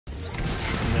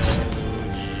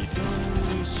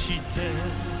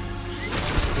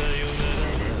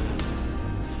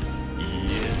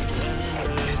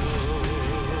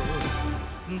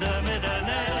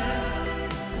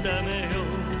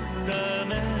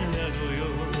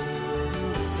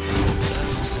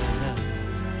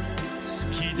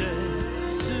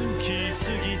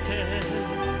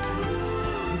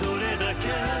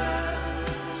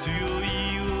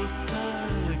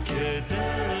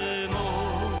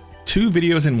2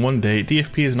 videos in one day.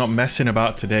 DFP is not messing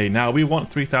about today. Now we want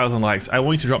 3,000 likes. I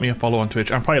want you to drop me a follow on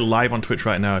Twitch. I'm probably live on Twitch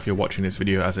right now if you're watching this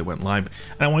video as it went live.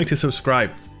 And I want you to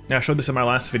subscribe. Now I showed this in my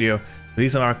last video.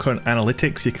 These are our current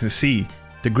analytics. You can see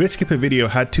the Grid Skipper video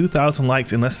had 2,000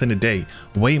 likes in less than a day,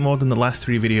 way more than the last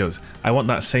 3 videos. I want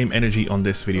that same energy on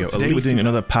this video. So today we're doing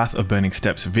another Path of Burning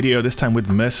Steps video, this time with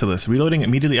Merciless. Reloading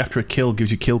immediately after a kill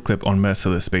gives you kill clip on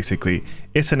Merciless basically.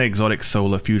 It's an exotic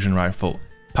solar fusion rifle.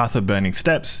 Path of Burning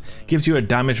Steps gives you a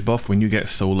damage buff when you get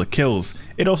solar kills.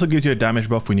 It also gives you a damage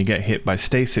buff when you get hit by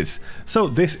Stasis. So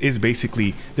this is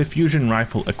basically the fusion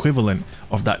rifle equivalent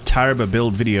of that Taraba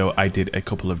build video I did a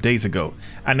couple of days ago.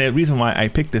 And the reason why I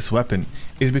picked this weapon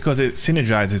is because it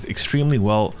synergizes extremely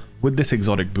well with this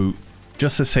exotic boot,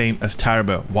 just the same as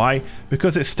Taraba. Why?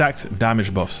 Because it stacks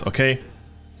damage buffs, okay?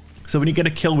 So when you get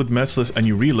a kill with Merciless and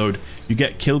you reload, you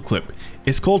get kill clip.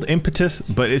 It's called impetus,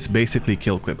 but it's basically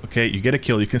kill clip, okay? You get a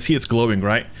kill, you can see it's glowing,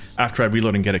 right? After I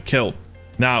reload and get a kill.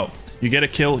 Now, you get a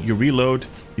kill, you reload,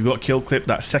 you've got kill clip.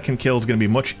 That second kill is going to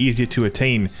be much easier to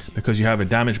attain because you have a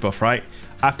damage buff, right?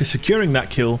 After securing that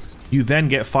kill, you then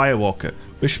get Firewalker,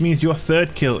 which means your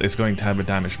third kill is going to have a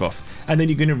damage buff. And then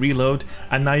you're going to reload,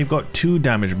 and now you've got 2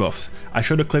 damage buffs. I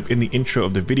showed a clip in the intro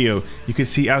of the video. You can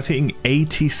see I was hitting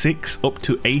 86 up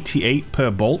to 88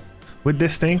 per bolt with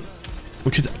this thing,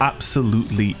 which is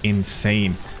absolutely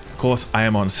insane. Of course, I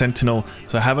am on Sentinel,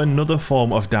 so I have another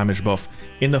form of damage buff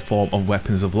in the form of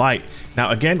Weapons of Light.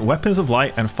 Now again, Weapons of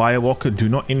Light and Firewalker do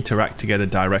not interact together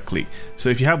directly. So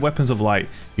if you have Weapons of Light,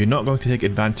 you're not going to take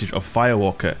advantage of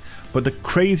Firewalker. But the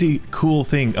crazy cool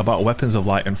thing about Weapons of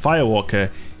Light and Firewalker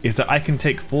is that I can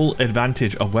take full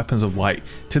advantage of Weapons of Light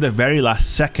to the very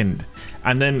last second.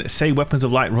 And then say Weapons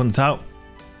of Light runs out,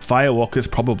 Firewalker is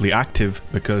probably active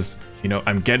because, you know,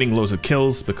 I'm getting loads of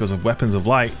kills because of Weapons of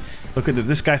Light. Look at this,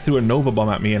 this guy threw a Nova Bomb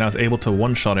at me and I was able to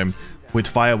one-shot him with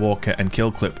Firewalker and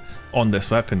kill clip on this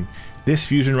weapon. This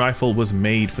fusion rifle was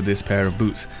made for this pair of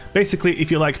boots. Basically, if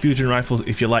you like fusion rifles,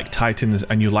 if you like Titans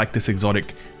and you like this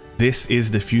exotic, this is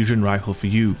the fusion rifle for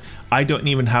you. I don't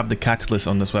even have the catalyst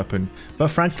on this weapon, but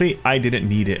frankly, I didn't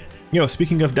need it. Yo,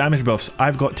 speaking of damage buffs,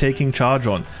 I've got taking charge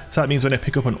on. So that means when I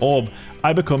pick up an orb,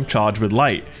 I become charged with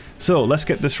light. So let's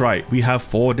get this right. We have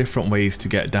 4 different ways to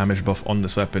get damage buff on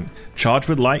this weapon. Charge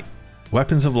with light,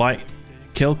 Weapons of Light,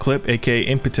 kill clip aka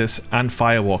impetus, and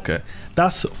Firewalker.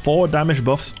 That's 4 damage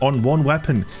buffs on one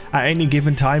weapon at any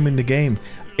given time in the game.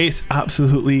 It's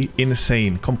absolutely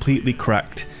insane, completely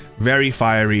cracked, very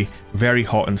fiery, very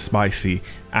hot and spicy,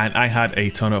 and I had a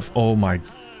ton of, oh my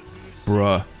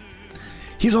bruh,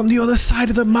 he's on the other side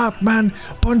of the map, man.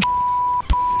 Bunch.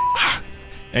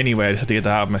 Anyway, I just had to get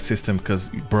that out of my system because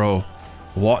bro,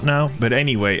 what now? But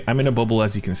anyway, I'm in a bubble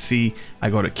as you can see. I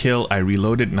got a kill, I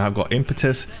reloaded, and I've got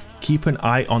impetus. Keep an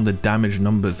eye on the damage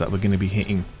numbers that we're going to be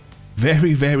hitting.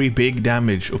 Very, very big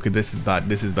damage. Okay, this is bad.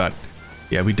 This is bad.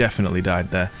 Yeah, we definitely died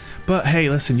there. But hey,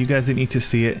 listen, you guys didn't need to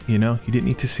see it, you know? You didn't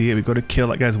need to see it. We got to kill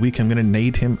that guy's weak. I'm going to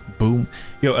nade him. Boom.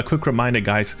 Yo, a quick reminder,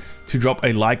 guys, to drop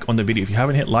a like on the video. If you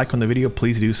haven't hit like on the video,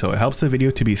 please do so. It helps the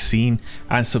video to be seen,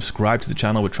 and subscribe to the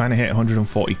channel. We're trying to hit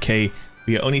 140k.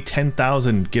 We are only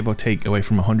 10,000 give or take away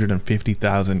from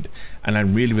 150,000, and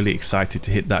I'm really, really excited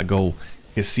to hit that goal.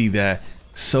 You can see there,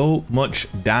 so much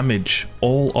damage,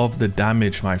 all of the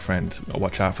damage, my friends.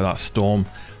 Watch out for that storm.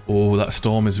 Oh, that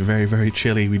storm is very, very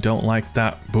chilly. We don't like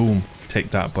that. Boom, take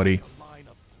that, buddy.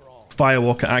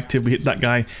 Firewalker active. We hit that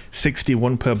guy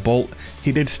 61 per bolt.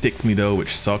 He did stick me though,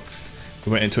 which sucks.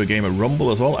 We went into a game of Rumble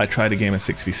as well. I tried a game of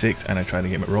 6v6 and I tried a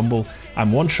game at Rumble.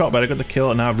 I'm one shot, but I got the kill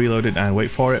and now I've reloaded, and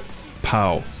wait for it.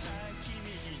 Pow.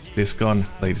 This gun,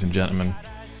 ladies and gentlemen,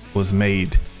 was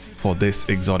made for this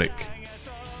exotic.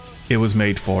 It was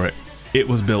made for it. It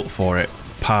was built for it.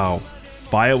 Pow.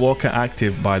 Firewalker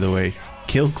active, by the way.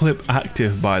 Kill clip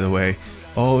active, by the way.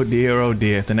 Oh dear, oh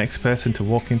dear. The next person to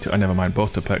walk into... Oh, never mind.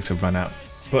 Both the perks have run out.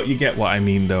 But you get what I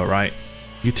mean though, right?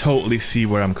 You totally see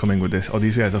where I'm coming with this. Oh,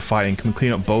 these guys are fighting. Can we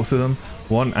clean up both of them?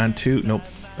 1 and 2. Nope.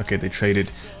 Okay, they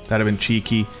traded. That'd have been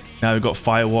cheeky. Now we've got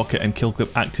Firewalker and kill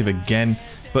clip active again.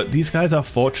 But these guys are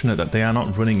fortunate that they are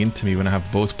not running into me when I have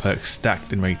both perks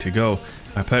stacked and ready to go.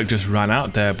 My perk just ran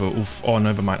out there, but oof, oh,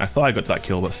 never mind. I thought I got that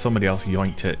kill, but somebody else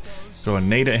yoinked it. Throw a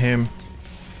nade at him.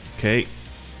 Okay.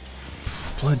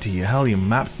 Bloody hell, you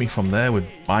mapped me from there with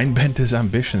Mindbender's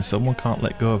ambition. Someone can't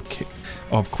let go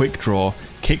of quick draw.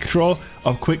 Kick draw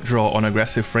of quick draw on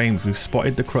aggressive frames. We've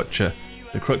spotted the crutcher.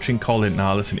 The crutching Colin.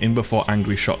 Now listen, in before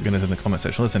angry shotgunners in the comment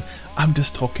section. Listen, I'm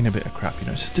just talking a bit of crap, you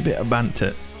know, just a bit of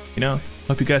banter, you know.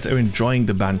 Hope you guys are enjoying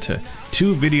the banter.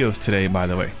 2 videos today, by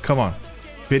the way. Come on.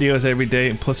 Videos every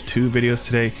day, plus 2 videos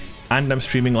today. And I'm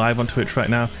streaming live on Twitch right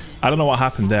now. I don't know what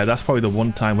happened there. That's probably the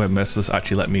one time where Merciless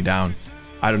actually let me down.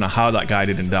 I don't know how that guy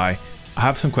didn't die. I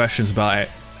have some questions about it,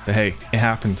 but hey, it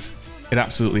happens. It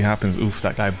absolutely happens. Oof,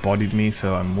 that guy bodied me,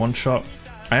 so I'm one shot.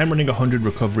 I am running 100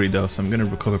 recovery though, so I'm going to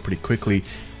recover pretty quickly.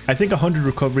 I think 100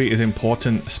 recovery is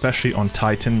important, especially on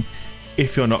Titan,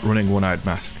 if you're not running One-Eyed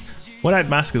Mask. One-Eyed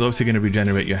Mask is obviously going to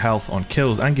regenerate your health on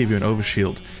kills and give you an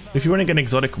overshield. If you're running an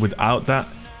exotic without that,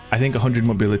 I think 100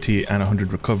 mobility and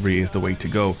 100 recovery is the way to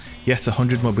go. Yes,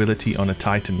 100 mobility on a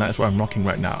Titan, that's what I'm rocking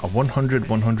right now. A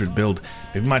 100-100 build.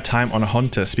 Maybe my time on a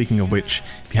Hunter, speaking of which,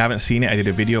 if you haven't seen it, I did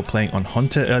a video playing on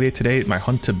Hunter earlier today, my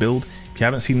Hunter build. If you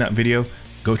haven't seen that video,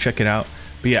 go check it out.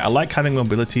 But yeah, I like having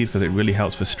mobility because it really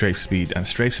helps for strafe speed, and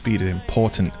strafe speed is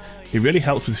important. It really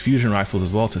helps with fusion rifles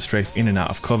as well to strafe in and out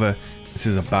of cover. This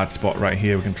is a bad spot right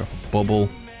here. We can drop a bubble.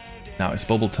 Now it's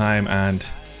bubble time, and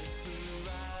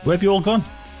where have you all gone?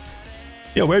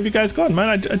 Yo, where have you guys gone, man?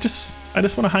 I just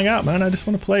want to hang out, man. I just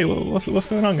want to play. What's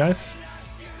going on, guys?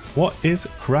 What is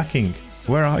cracking?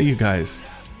 Where are you guys?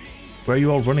 Where are you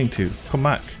all running to? Come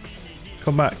back.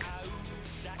 Come back.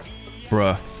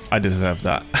 Bruh, I deserve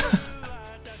that.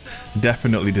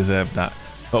 Definitely deserve that.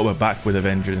 But we're back with a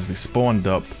vengeance. We spawned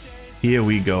up. Here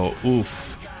we go.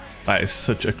 Oof. That is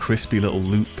such a crispy little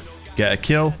loop. Get a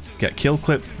kill, get kill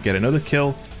clip, get another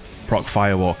kill, proc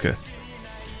Firewalker.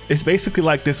 It's basically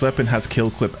like this weapon has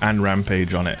kill clip and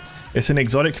rampage on it. It's an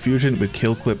exotic fusion with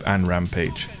kill clip and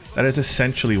rampage. That is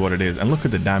essentially what it is. And look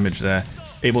at the damage there.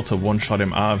 Able to one-shot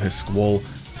him out of his squall,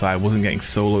 so I wasn't getting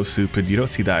solo supered. You don't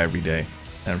see that every day.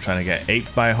 And I'm trying to get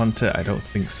aped by a Hunter. I don't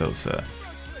think so, sir.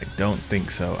 I don't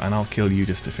think so. And I'll kill you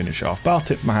just to finish off. But I'll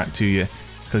tip my hat to you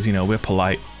because, you know, we're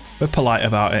polite. We're polite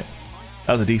about it.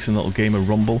 That was a decent little game of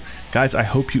Rumble. Guys, I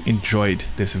hope you enjoyed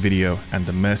this video and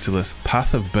the Merciless,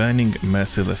 Path of Burning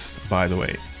Merciless, by the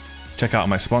way. Check out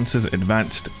my sponsors,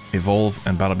 Advanced, Evolve,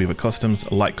 and Battle Beaver Customs.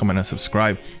 Like, comment, and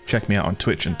subscribe. Check me out on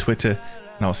Twitch and Twitter.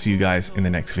 And I'll see you guys in the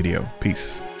next video.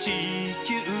 Peace.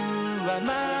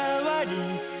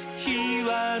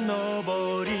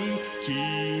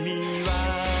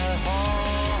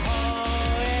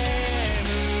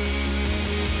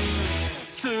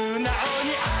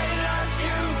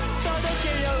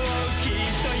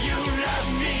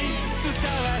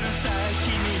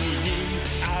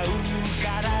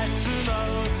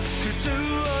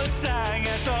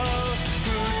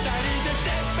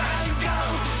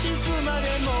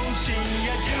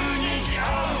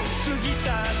過ぎた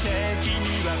敵に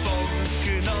は僕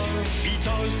の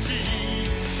愛しい